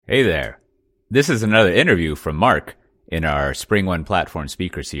Hey there. This is another interview from Mark in our Spring One Platform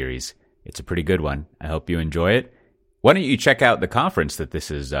Speaker Series. It's a pretty good one. I hope you enjoy it. Why don't you check out the conference that this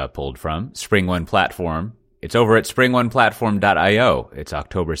is pulled from, Spring One Platform. It's over at springoneplatform.io. It's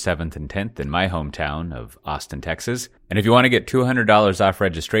October 7th and 10th in my hometown of Austin, Texas. And if you want to get $200 off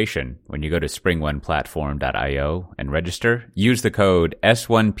registration when you go to springoneplatform.io and register, use the code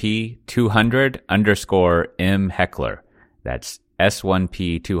S1P200_MHeckler. That's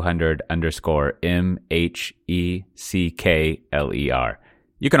S1P200_MHECKLER.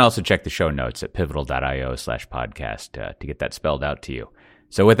 You can also check the show notes at pivotal.io/podcast to get that spelled out to you.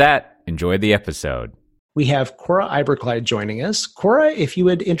 So with that, enjoy the episode. We have Cora Iberkleid joining us. Cora, if you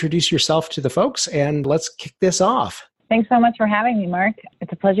would introduce yourself to the folks, and let's kick this off. Thanks so much for having me, Mark.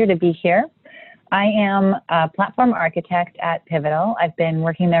 It's a pleasure to be here. I am a platform architect at Pivotal. I've been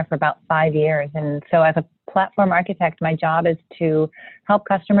working there for about 5 years. And so as a platform architect, my job is to help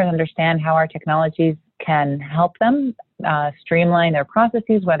customers understand how our technologies can help them streamline their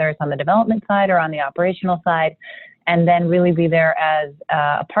processes, whether it's on the development side or on the operational side, and then really be there as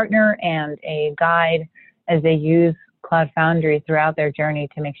a partner and a guide as they use Cloud Foundry throughout their journey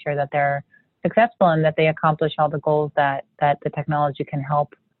to make sure that they're successful and that they accomplish all the goals that the technology can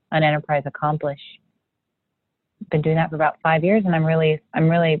help an enterprise accomplish. Been doing that for about 5 years, and I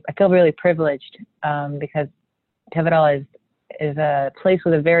feel really privileged because Pivotal is a place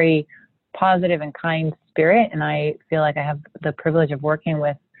with a very positive and kind spirit, and I feel like I have the privilege of working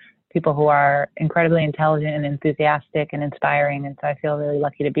with people who are incredibly intelligent and enthusiastic and inspiring, and so I feel really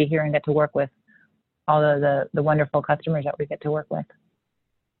lucky to be here and get to work with all of the wonderful customers that we get to work with.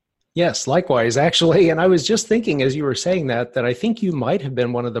 Yes, likewise, actually. And I was just thinking as you were saying that I think you might have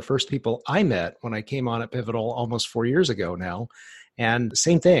been one of the first people I met when I came on at Pivotal almost 4 years ago now. And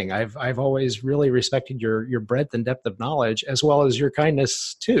same thing, I've always really respected your breadth and depth of knowledge as well as your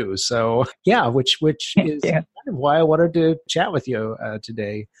kindness too. So yeah, which is kind of why I wanted to chat with you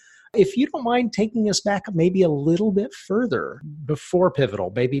today. If you don't mind taking us back maybe a little bit further before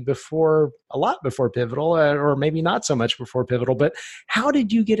Pivotal, maybe a lot before Pivotal, or maybe not so much before Pivotal, but how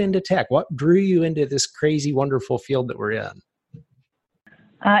did you get into tech? What drew you into this crazy, wonderful field that we're in?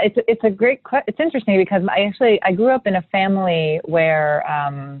 It's a great question. It's interesting because I grew up in a family where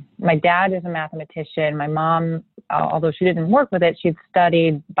my dad is a mathematician. My mom, although she didn't work with it, she'd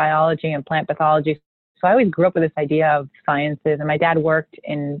studied biology and plant pathology. So I always grew up with this idea of sciences, and my dad worked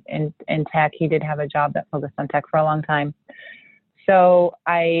in tech. He did have a job that focused on tech for a long time. So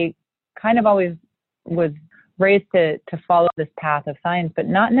I kind of always was raised to follow this path of science, but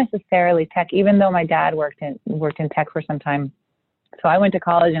not necessarily tech, even though my dad worked in tech for some time. So I went to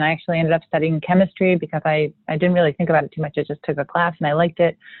college and I actually ended up studying chemistry because I didn't really think about it too much. I just took a class and I liked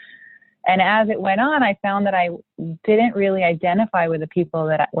it. And as it went on, I found that I didn't really identify with the people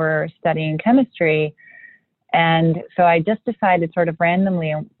that were studying chemistry. And so I just decided sort of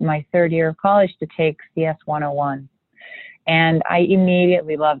randomly in my third year of college to take CS 101. And I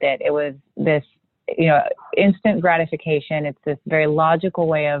immediately loved it. It was this, instant gratification. It's this very logical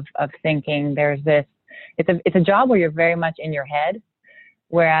way of thinking. It's a job where you're very much in your head.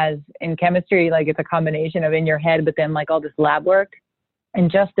 Whereas in chemistry, it's a combination of in your head, but then all this lab work.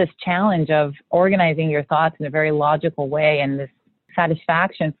 And just this challenge of organizing your thoughts in a very logical way and this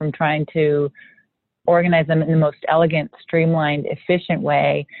satisfaction from trying to organize them in the most elegant, streamlined, efficient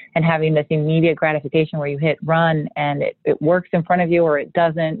way and having this immediate gratification where you hit run and it works in front of you or it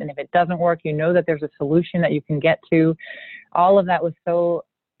doesn't. And if it doesn't work, you know that there's a solution that you can get to. All of that was so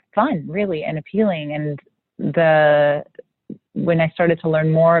fun, really, and appealing. And when I started to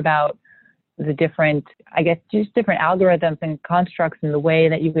learn more about the different algorithms and constructs and the way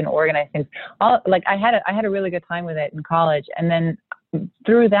that you can organize things. I had a really good time with it in college. And then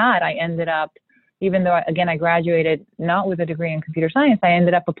through that, I ended up, even though, I graduated not with a degree in computer science, I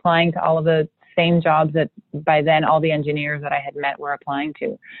ended up applying to all of the same jobs that by then all the engineers that I had met were applying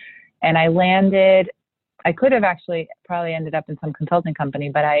to. And I could have actually probably ended up in some consulting company,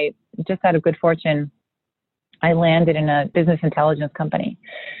 but I just out of good fortune, I landed in a business intelligence company.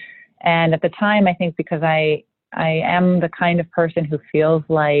 And at the time, I think because I am the kind of person who feels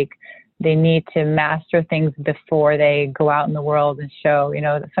like they need to master things before they go out in the world and show,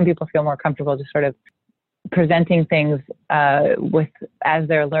 some people feel more comfortable just sort of presenting things as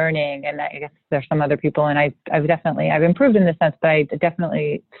they're learning. And I guess there's some other people, and I've improved in this sense, but I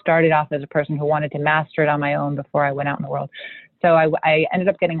definitely started off as a person who wanted to master it on my own before I went out in the world. So I ended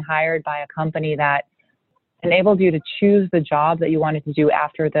up getting hired by a company that enabled you to choose the job that you wanted to do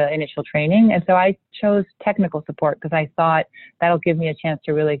after the initial training. And so I chose technical support because I thought that'll give me a chance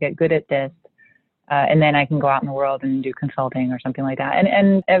to really get good at this. And then I can go out in the world and do consulting or something like that.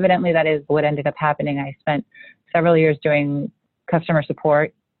 And evidently that is what ended up happening. I spent several years doing customer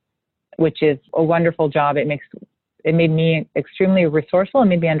support, which is a wonderful job. It made me extremely resourceful and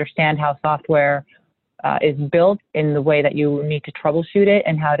made me understand how software is built in the way that you need to troubleshoot it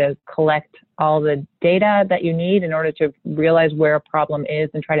and how to collect all the data that you need in order to realize where a problem is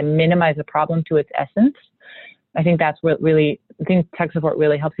and try to minimize the problem to its essence. I think that's what tech support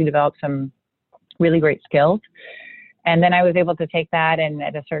really helps you develop some really great skills. And then I was able to take that and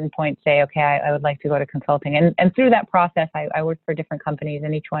at a certain point say, okay, I would like to go to consulting. And through that process, I worked for different companies,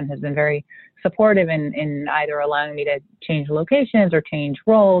 and each one has been very supportive in either allowing me to change locations or change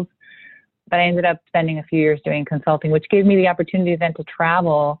roles. But I ended up spending a few years doing consulting, which gave me the opportunity then to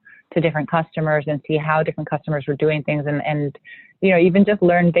travel to different customers and see how different customers were doing things, and even just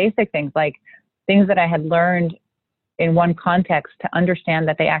learn basic things, like things that I had learned in one context, to understand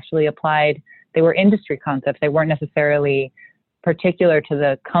that they actually applied. They were industry concepts. They weren't necessarily particular to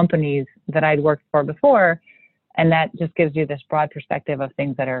the companies that I'd worked for before. And that just gives you this broad perspective of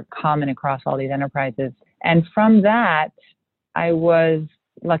things that are common across all these enterprises. And from that, I was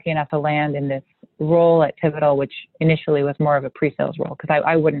lucky enough to land in this role at Pivotal, which initially was more of a pre-sales role, because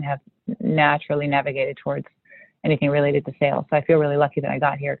I wouldn't have naturally navigated towards anything related to sales. So I feel really lucky that I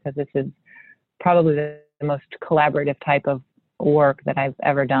got here, because this is probably the most collaborative type of work that I've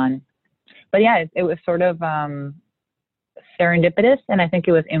ever done. But yeah, it was sort of serendipitous, and I think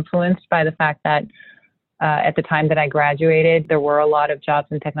it was influenced by the fact that at the time that I graduated, there were a lot of jobs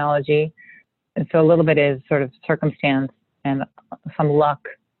in technology. And so a little bit is sort of circumstance and some luck.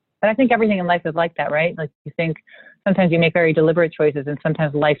 But I think everything in life is like that, right? Like, you think sometimes you make very deliberate choices, and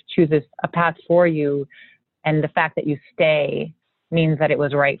sometimes life chooses a path for you. And the fact that you stay means that it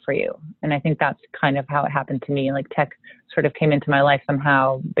was right for you. And I think that's kind of how it happened to me. Like, tech sort of came into my life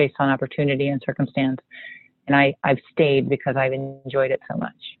somehow based on opportunity and circumstance. And I've stayed because I've enjoyed it so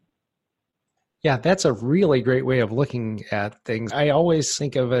much. Yeah, that's a really great way of looking at things. I always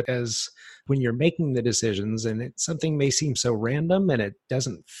think of it as when you're making the decisions, and something may seem so random and it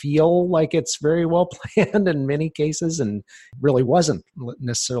doesn't feel like it's very well planned in many cases, and really wasn't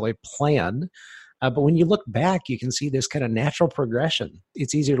necessarily planned. But when you look back, you can see this kind of natural progression.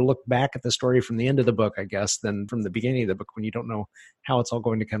 It's easier to look back at the story from the end of the book, I guess, than from the beginning of the book, when you don't know how it's all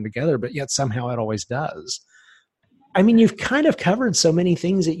going to come together, but yet somehow it always does. I mean, you've kind of covered so many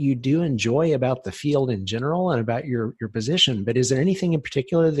things that you do enjoy about the field in general and about your position, but is there anything in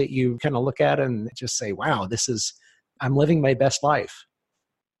particular that you kind of look at and just say, wow, I'm living my best life?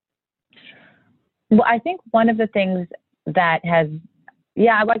 Well, I think one of the things that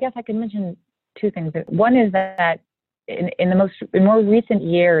I guess I could mention two things. One is that in more recent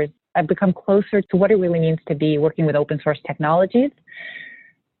years, I've become closer to what it really means to be working with open source technologies,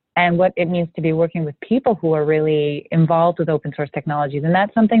 and what it means to be working with people who are really involved with open source technologies. And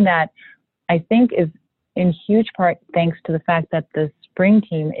that's something that I think is in huge part thanks to the fact that the Spring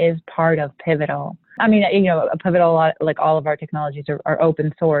team is part of Pivotal. I mean, Pivotal, like all of our technologies are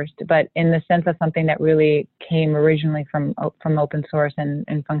open sourced, but in the sense of something that really came originally from open source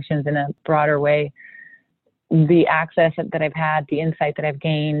and functions in a broader way, the access that I've had, the insight that I've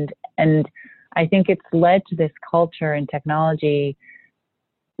gained, and I think it's led to this culture in technology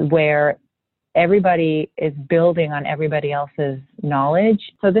where everybody is building on everybody else's knowledge.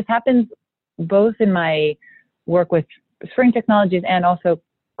 So this happens both in my work with Spring Technologies and also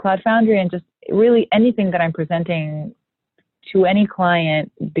Cloud Foundry, and just really anything that I'm presenting to any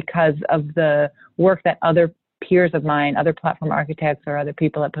client because of the work that other peers of mine, other platform architects or other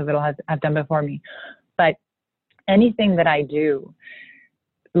people at Pivotal have done before me. But anything that I do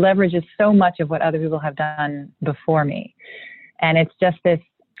leverages so much of what other people have done before me. And it's just this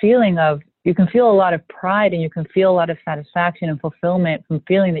feeling of, you can feel a lot of pride and you can feel a lot of satisfaction and fulfillment from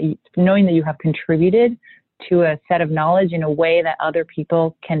knowing that you have contributed to a set of knowledge in a way that other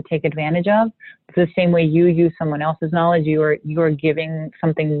people can take advantage of. It's the same way you use someone else's knowledge, you are giving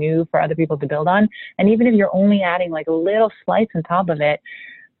something new for other people to build on. And even if you're only adding like a little slice on top of it,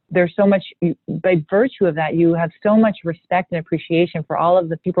 there's so much, by virtue of that, you have so much respect and appreciation for all of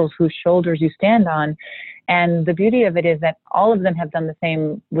the people whose shoulders you stand on. And the beauty of it is that all of them have done the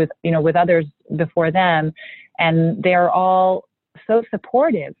same with others before them. And they're all so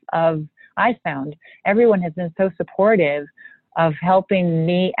supportive of, I found everyone has been so supportive of helping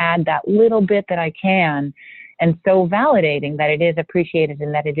me add that little bit that I can, and so validating that it is appreciated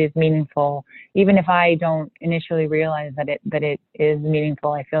and that it is meaningful. Even if I don't initially realize that it is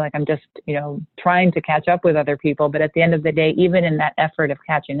meaningful, I feel like I'm just, trying to catch up with other people. But at the end of the day, even in that effort of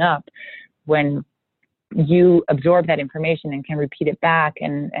catching up, when you absorb that information and can repeat it back,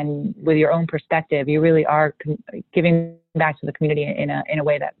 and with your own perspective, you really are giving back to the community in a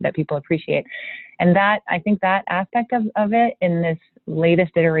way that people appreciate. And that, I think that aspect of it in this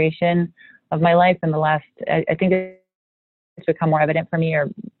latest iteration of my life in the last, I think it's become more evident for me or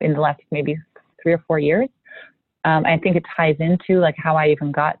in the last maybe 3 or 4 years. I think it ties into like how I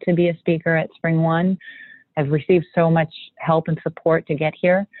even got to be a speaker at Spring One. I've received so much help and support to get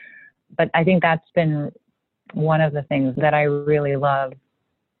here. But I think that's been one of the things that I really love.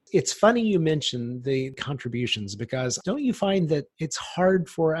 It's funny you mentioned the contributions, because don't you find that it's hard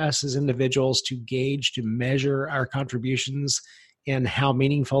for us as individuals to gauge, to measure our contributions and how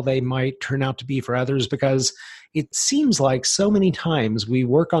meaningful they might turn out to be for others? Because it seems like so many times we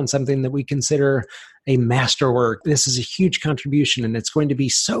work on something that we consider a masterwork. This is a huge contribution and it's going to be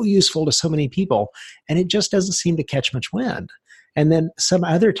so useful to so many people, and it just doesn't seem to catch much wind. And then some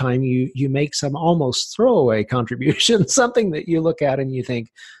other time you make some almost throwaway contribution, something that you look at and you think,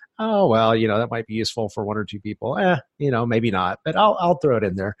 oh, well, that might be useful for 1 or 2 people. Maybe not, but I'll throw it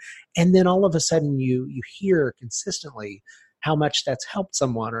in there. And then all of a sudden you hear consistently how much that's helped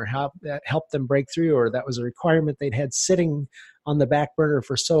someone, or how that helped them break through, or that was a requirement they'd had sitting on the back burner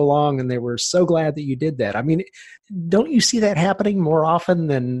for so long, and they were so glad that you did that. I mean, don't you see that happening more often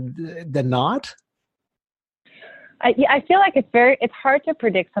than not? I feel like it's hard to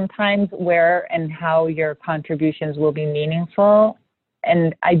predict sometimes where and how your contributions will be meaningful.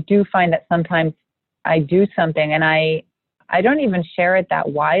 And I do find that sometimes I do something and I don't even share it that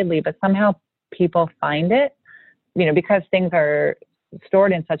widely, but somehow people find it, because things are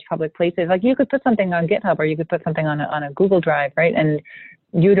stored in such public places. Like you could put something on GitHub, or you could put something on a Google Drive, right? And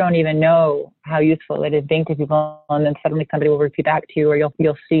you don't even know how useful it is being to people. And then suddenly somebody will repeat back to you, or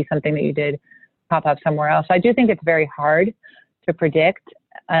you'll see something that you did pop up somewhere else. So I do think it's very hard to predict.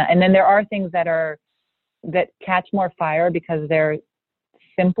 And then there are things that catch more fire because they're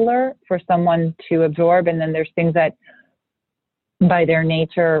simpler for someone to absorb. And then there's things that by their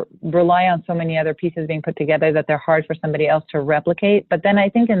nature rely on so many other pieces being put together that they're hard for somebody else to replicate. But then I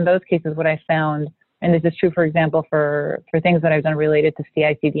think in those cases, what I found, and this is true, for example, for things that I've done related to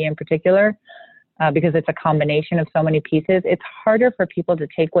CI/CD in particular, because it's a combination of so many pieces, it's harder for people to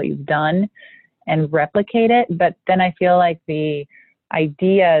take what you've done and replicate it. But then I feel like the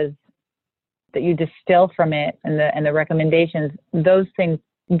ideas that you distill from it and the recommendations, those things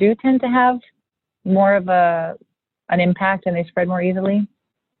do tend to have more of an impact, and they spread more easily,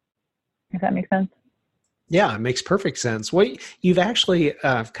 if that makes sense. Yeah, it makes perfect sense. Well, you've actually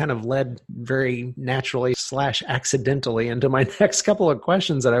kind of led very naturally / accidentally into my next couple of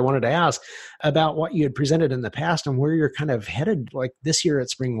questions that I wanted to ask about what you had presented in the past and where you're kind of headed, like this year at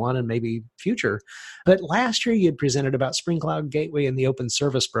Spring One and maybe future. But last year you had presented about Spring Cloud Gateway and the Open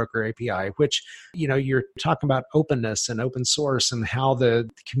Service Broker API, which, you're talking about openness and open source and how the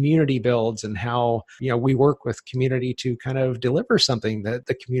community builds and how, we work with community to kind of deliver something that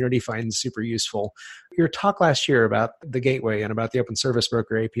the community finds super useful. Your talk last year about the gateway and about the Open Service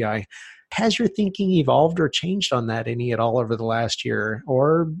Broker API, has your thinking evolved or changed on that any at all over the last year?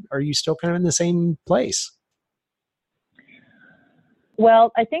 Or are you still kind of in the same place?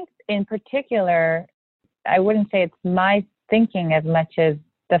 Well, I think in particular, I wouldn't say it's my thinking as much as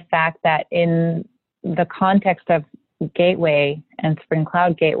the fact that in the context of Gateway and Spring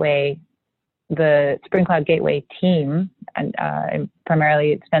Cloud Gateway, the Spring Cloud Gateway team, and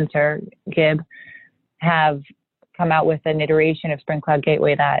primarily Spencer Gibb, have come out with an iteration of Spring Cloud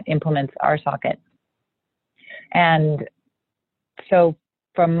Gateway that implements RSocket. And so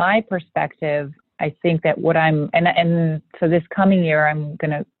from my perspective, I think that what and so this coming year, I'm going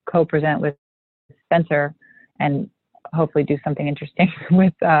to co-present with Spencer and hopefully do something interesting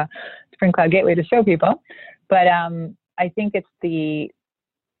with Spring Cloud Gateway to show people. But I think it's the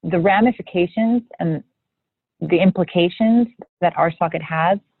ramifications and the implications that RSocket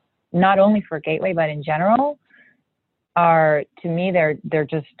has, not only for Gateway, but in general, are, to me, they're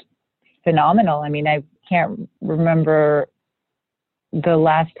just phenomenal. I mean, I can't remember the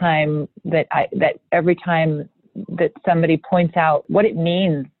last time that every time that somebody points out what it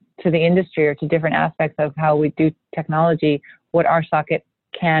means to the industry or to different aspects of how we do technology, what RSocket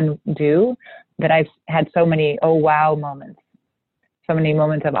can do, that I've had so many oh wow moments, so many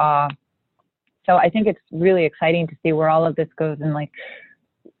moments of awe. So I think it's really exciting to see where all of this goes, and like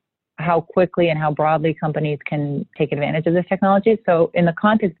how quickly and how broadly companies can take advantage of this technology. So in the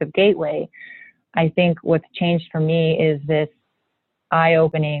context of Gateway, I think what's changed for me is this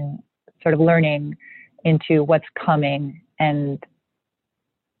eye-opening sort of learning into what's coming and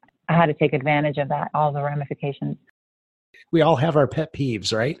how to take advantage of that, all the ramifications. We all have our pet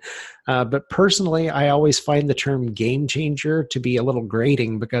peeves, right? But personally, I always find the term game changer to be a little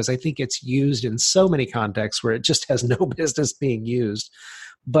grating because I think it's used in so many contexts where it just has no business being used.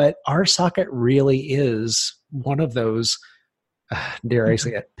 But our socket really is one of those, dare I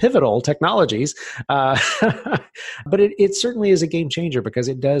say it, pivotal technologies. But it certainly is a game changer because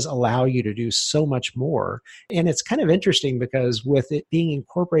it does allow you to do so much more. And it's kind of interesting because with it being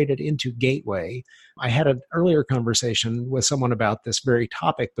incorporated into Gateway, I had an earlier conversation with someone about this very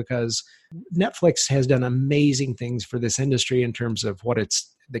topic because Netflix has done amazing things for this industry in terms of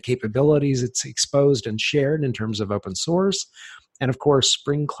the capabilities it's exposed and shared in terms of open source. And of course,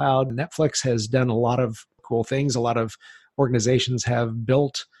 Spring Cloud, Netflix has done a lot of cool things. A lot of organizations have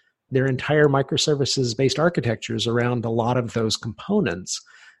built their entire microservices-based architectures around a lot of those components.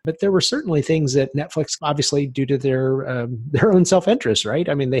 But there were certainly things that Netflix, obviously due to their own self-interest, right?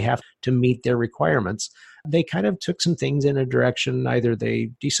 I mean, they have to meet their requirements. They kind of took some things in a direction, either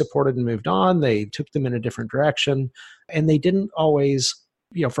they de-supported and moved on, they took them in a different direction, and they didn't always,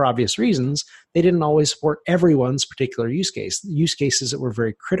 for obvious reasons, they didn't always support everyone's particular use cases that were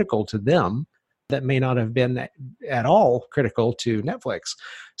very critical to them that may not have been at all critical to Netflix.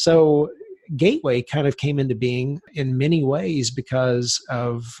 So Gateway kind of came into being in many ways because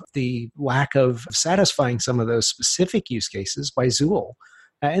of the lack of satisfying some of those specific use cases by Zool.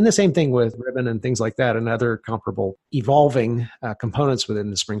 And the same thing with Ribbon and things like that, and other comparable evolving components within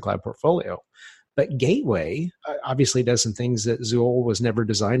the Spring Cloud portfolio. But Gateway obviously does some things that Zool was never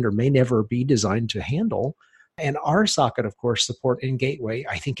designed or may never be designed to handle. And our socket, of course, support in Gateway,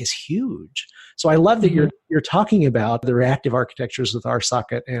 I think is huge. So I love that you're talking about the reactive architectures with our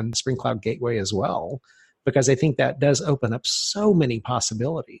socket and Spring Cloud Gateway as well, because I think that does open up so many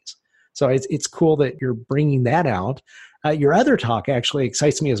possibilities. So it's cool that you're bringing that out. Your other talk actually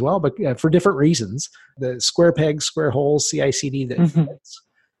excites me as well, but for different reasons. The square pegs, square holes, CI/CD that fits.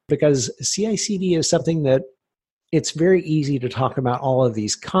 Because CI/CD is something that it's very easy to talk about all of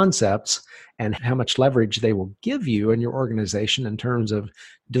these concepts and how much leverage they will give you and your organization in terms of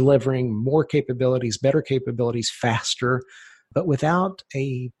delivering more capabilities, better capabilities, faster. But without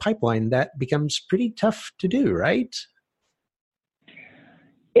a pipeline, that becomes pretty tough to do, right?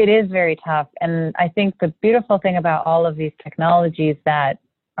 It is very tough. And I think the beautiful thing about all of these technologies that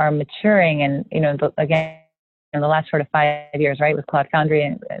are maturing and, again, in the last sort of 5 years, right, with Cloud Foundry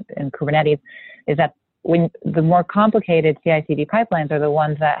and Kubernetes, is that when the more complicated CI/CD pipelines are the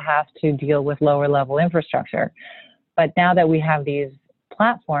ones that have to deal with lower level infrastructure. But now that we have these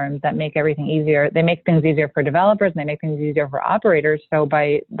platforms that make everything easier, they make things easier for developers and they make things easier for operators. So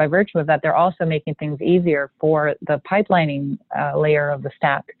by virtue of that, they're also making things easier for the pipelining layer of the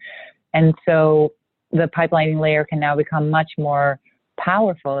stack. And so the pipelining layer can now become much more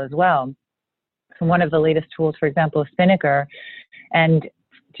powerful as well. So one of the latest tools, for example, is Spinnaker. And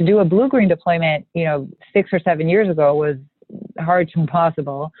to do a blue-green deployment, 6 or 7 years ago was hard to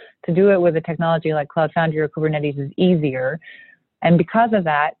impossible. To do it with a technology like Cloud Foundry or Kubernetes is easier. And because of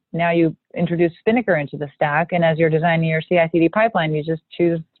that, now you introduce Spinnaker into the stack. And as you're designing your CI/CD pipeline, you just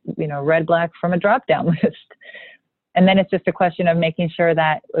choose, red, black from a drop-down list. And then it's just a question of making sure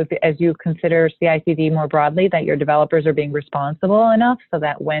that as you consider CI/CD more broadly, that your developers are being responsible enough so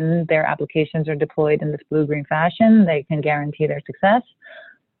that when their applications are deployed in this blue-green fashion, they can guarantee their success.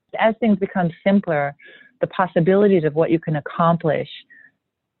 As things become simpler, the possibilities of what you can accomplish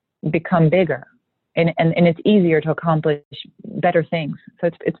become bigger, and it's easier to accomplish better things. So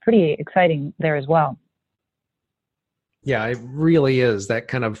it's pretty exciting there as well. Yeah, it really is that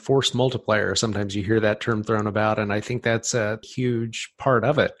kind of force multiplier. Sometimes you hear that term thrown about, and I think that's a huge part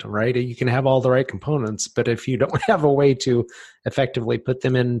of it, right? You can have all the right components, but if you don't have a way to effectively put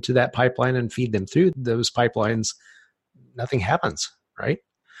them into that pipeline and feed them through those pipelines, nothing happens, right?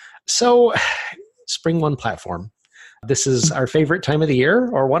 So, Spring One platform. This is our favorite time of the year,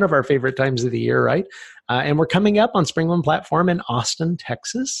 or one of our favorite times of the year, right? And we're coming up on Spring One platform in Austin,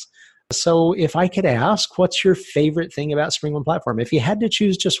 Texas. So if I could ask, what's your favorite thing about Spring One platform? If you had to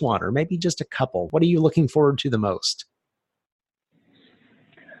choose just one, or maybe just a couple, what are you looking forward to the most?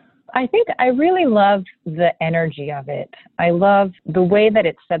 I think I really love the energy of it. I love the way that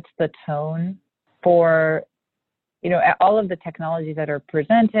it sets the tone for, all of the technologies that are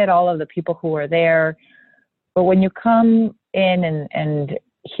presented, all of the people who are there. But when you come in and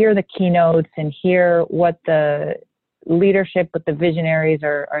hear the keynotes and hear what the leadership, what the visionaries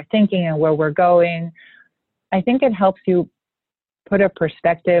are thinking and where we're going, I think it helps you put a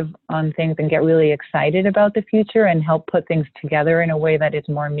perspective on things and get really excited about the future and help put things together in a way that is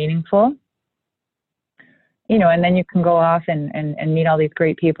more meaningful. and then you can go off and meet all these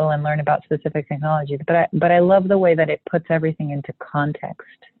great people and learn about specific technologies. But I love the way that it puts everything into context.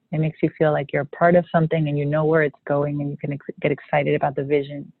 It makes you feel like you're part of something and you know where it's going and you can get excited about the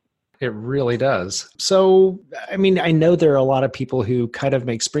vision. It really does. So, I mean, I know there are a lot of people who kind of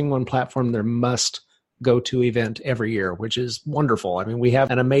make Spring One platform their must go to event every year, which is wonderful. I mean, we have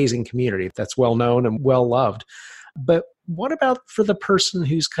an amazing community that's well known and well loved. But what about for the person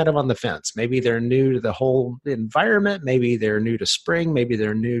who's kind of on the fence? Maybe they're new to the whole environment. Maybe they're new to Spring. Maybe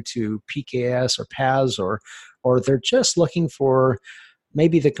they're new to PKS or PAS, or they're just looking for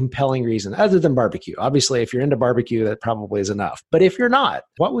maybe the compelling reason other than barbecue. Obviously, if you're into barbecue, that probably is enough. But if you're not,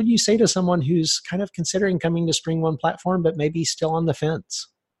 what would you say to someone who's kind of considering coming to Spring One platform, but maybe still on the fence?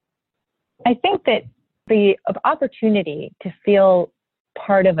 I think that the opportunity to feel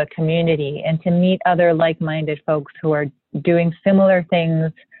part of a community and to meet other like-minded folks who are doing similar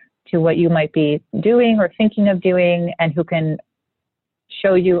things to what you might be doing or thinking of doing, and who can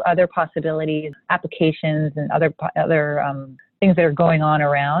show you other possibilities, applications, and other things that are going on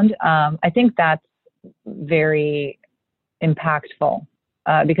around. I think that's very impactful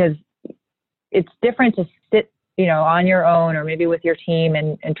because it's different to sit, on your own or maybe with your team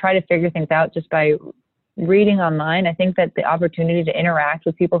and try to figure things out just by reading online. I think that the opportunity to interact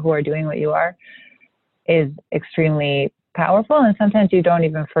with people who are doing what you are is extremely powerful, and sometimes you don't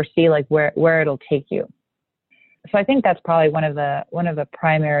even foresee like where it'll take you. So I think that's probably one of the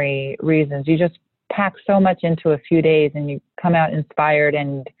primary reasons. You just pack so much into a few days and you come out inspired,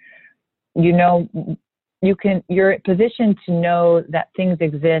 and you're positioned to know that things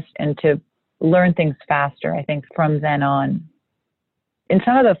exist and to learn things faster, I think, from then on. And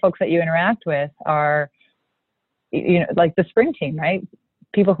some of the folks that you interact with are, like the Spring team, right?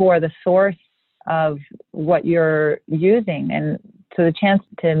 People who are the source of what you're using. And so the chance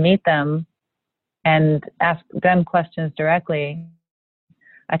to meet them and ask them questions directly,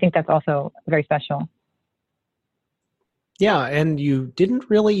 I think that's also very special. Yeah, and you didn't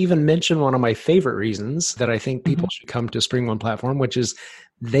really even mention one of my favorite reasons that I think people should come to Spring One platform, which is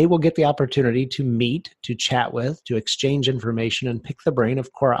they will get the opportunity to meet, to chat with, to exchange information, and pick the brain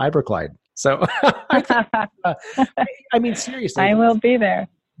of Cora Iberkleid. So, I mean, seriously. I will be there.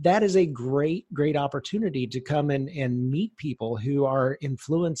 That is a great, great opportunity to come in and meet people who are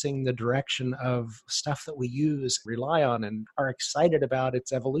influencing the direction of stuff that we use, rely on, and are excited about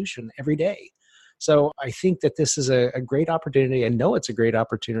its evolution every day. So I think that this is a great opportunity. I know it's a great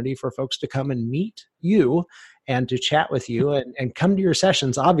opportunity for folks to come and meet you and to chat with you and come to your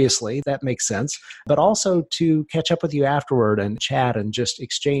sessions. Obviously, that makes sense, but also to catch up with you afterward and chat and just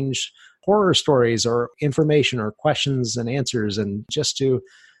exchange horror stories or information or questions and answers, and just to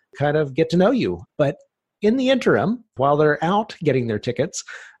kind of get to know you. But in the interim, while they're out getting their tickets,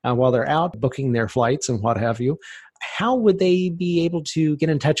 while they're out booking their flights and what have you, how would they be able to get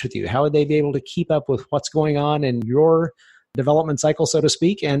in touch with you? How would they be able to keep up with what's going on in your development cycle, so to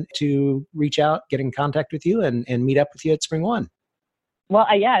speak, and to reach out, get in contact with you, and meet up with you at Spring One? Well,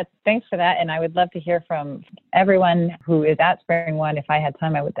 yeah, thanks for that. And I would love to hear from everyone who is at Spring One. If I had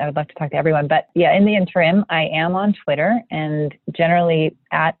time, I would love to talk to everyone. But yeah, in the interim, I am on Twitter, and generally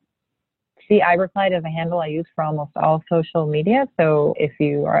at C Iberkleid is a handle I use for almost all social media. So if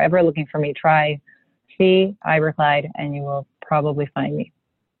you are ever looking for me, try C Iberkleid and you will probably find me.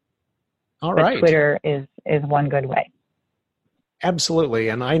 All right. But Twitter is one good way. Absolutely.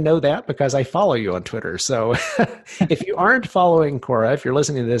 And I know that because I follow you on Twitter. So if you aren't following Cora, if you're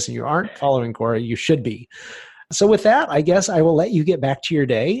listening to this and you aren't following Cora, you should be. So with that, I guess I will let you get back to your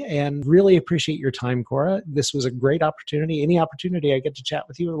day, and really appreciate your time, Cora. This was a great opportunity. Any opportunity I get to chat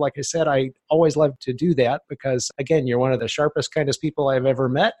with you, like I said, I always love to do that because, again, you're one of the sharpest, kindest people I've ever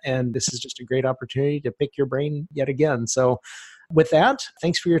met, and this is just a great opportunity to pick your brain yet again. So with that,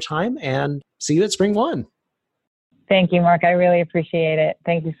 thanks for your time, and see you at Spring One. Thank you, Mark. I really appreciate it.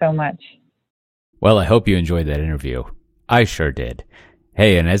 Thank you so much. Well, I hope you enjoyed that interview. I sure did.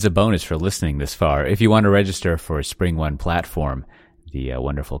 Hey, and as a bonus for listening this far, if you want to register for Spring One Platform, the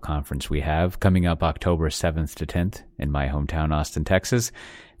wonderful conference we have coming up October 7th to 10th in my hometown, Austin, Texas,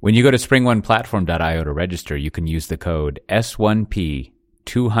 when you go to springoneplatform.io to register, you can use the code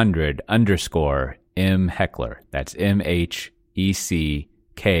S1P200_MHeckler. That's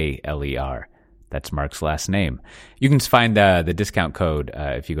MHECKLER. That's Mark's last name. You can find the discount code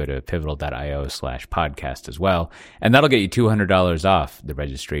if you go to pivotal.io/podcast as well. And that'll get you $200 off the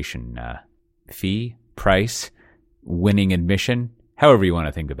registration fee, price, winning admission, however you want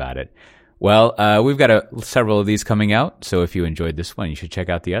to think about it. Well, we've got several of these coming out. So if you enjoyed this one, you should check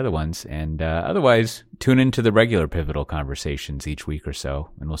out the other ones. And otherwise, tune into the regular Pivotal conversations each week or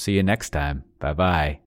so. And we'll see you next time. Bye-bye.